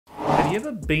Have you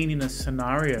ever been in a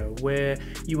scenario where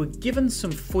you were given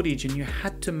some footage and you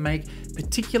had to make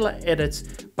particular edits,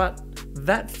 but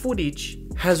that footage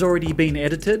has already been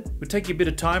edited? It would take you a bit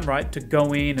of time, right, to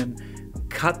go in and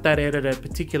cut that edit at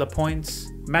particular points,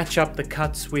 match up the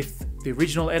cuts with the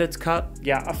original edits cut.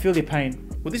 Yeah, I feel your pain.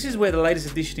 Well, this is where the latest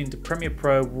addition into Premiere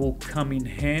Pro will come in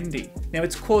handy. Now,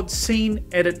 it's called Scene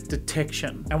Edit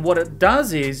Detection. And what it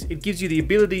does is it gives you the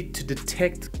ability to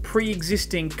detect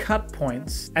pre-existing cut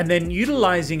points, and then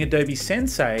utilizing Adobe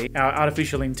Sensei, our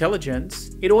artificial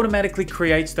intelligence, it automatically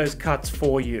creates those cuts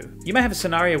for you. You may have a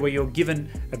scenario where you're given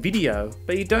a video,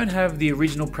 but you don't have the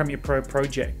original Premiere Pro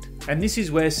project. And this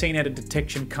is where Scene Edit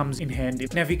Detection comes in handy.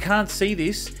 Now, if you can't see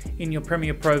this in your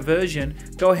Premiere Pro version,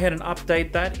 go ahead and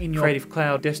update that in your Creative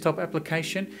Cloud desktop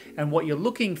application. And what you're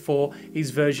looking for is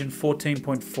version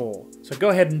 14.4. So go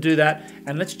ahead and do that,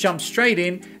 and let's jump straight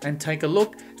in and take a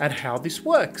look at how this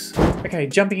works. Okay,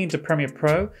 jumping into Premiere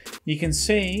Pro, you can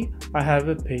see I have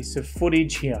a piece of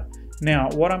footage here. Now,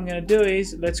 what I'm going to do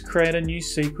is let's create a new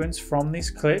sequence from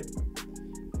this clip.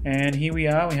 And here we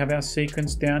are, we have our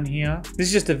sequence down here. This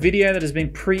is just a video that has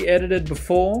been pre-edited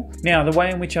before. Now, the way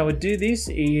in which I would do this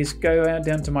is go out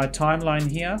down to my timeline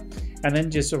here, and then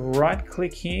just right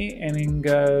click here and then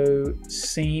go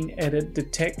Scene Edit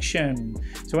Detection.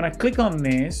 So when I click on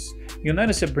this, you'll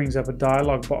notice it brings up a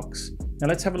dialog box. Now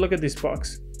let's have a look at this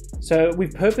box. So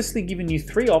we've purposely given you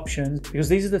 3 options because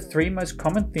these are the 3 most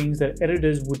common things that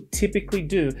editors would typically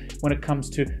do when it comes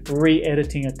to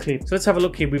re-editing a clip. So let's have a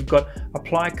look here. We've got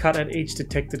apply cut at each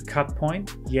detected cut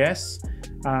point. Yes.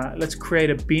 Let's create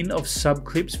a bin of sub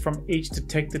clips from each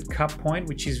detected cut point,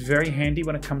 which is very handy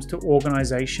when it comes to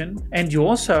organization. And you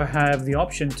also have the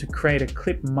option to create a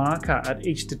clip marker at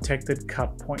each detected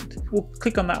cut point. We'll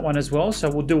click on that one as well. So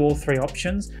we'll do all 3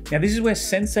 options. Now this is where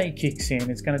Sensei kicks in.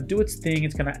 It's going to do its thing.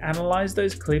 It's going to analyze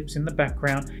those clips in the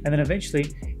background, and then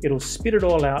eventually it'll spit it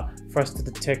all out for us to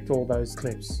detect all those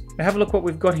clips. Now have a look what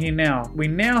we've got here now. We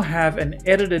now have an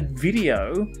edited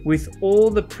video with all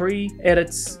the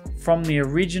pre-edits from the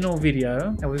original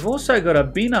video, and we've also got a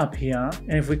bin up here,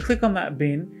 and if we click on that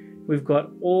bin, we've got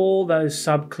all those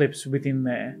sub clips within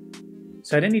there.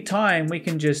 So at any time we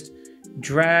can just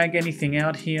drag anything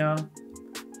out here.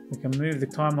 We can move the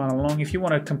timeline along. If you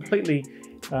want to completely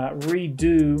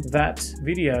redo that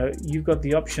video, you've got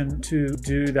the option to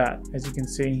do that, as you can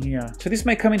see here. So this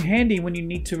may come in handy when you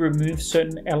need to remove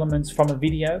certain elements from a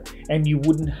video and you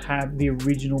wouldn't have the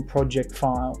original project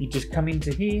file. You just come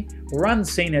into here, run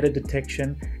Scene Edit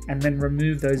Detection, and then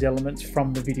remove those elements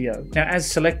from the video. Now, as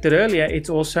selected earlier, it's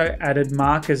also added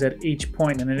markers at each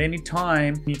point, and at any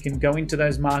time you can go into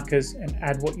those markers and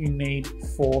add what you need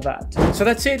for that. So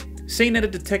that's it, Scene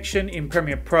Edit Detection in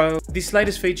Premiere Pro. This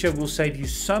latest feature will save you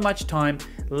so much time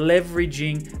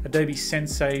leveraging Adobe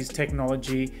Sensei's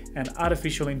technology and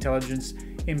artificial intelligence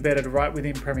embedded right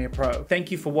within Premiere Pro.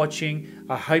 Thank you for watching.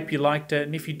 I hope you liked it,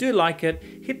 and if you do like it,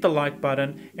 hit the like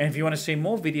button, and if you want to see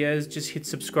more videos, just hit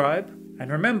subscribe.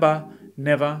 And remember,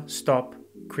 never stop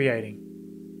creating.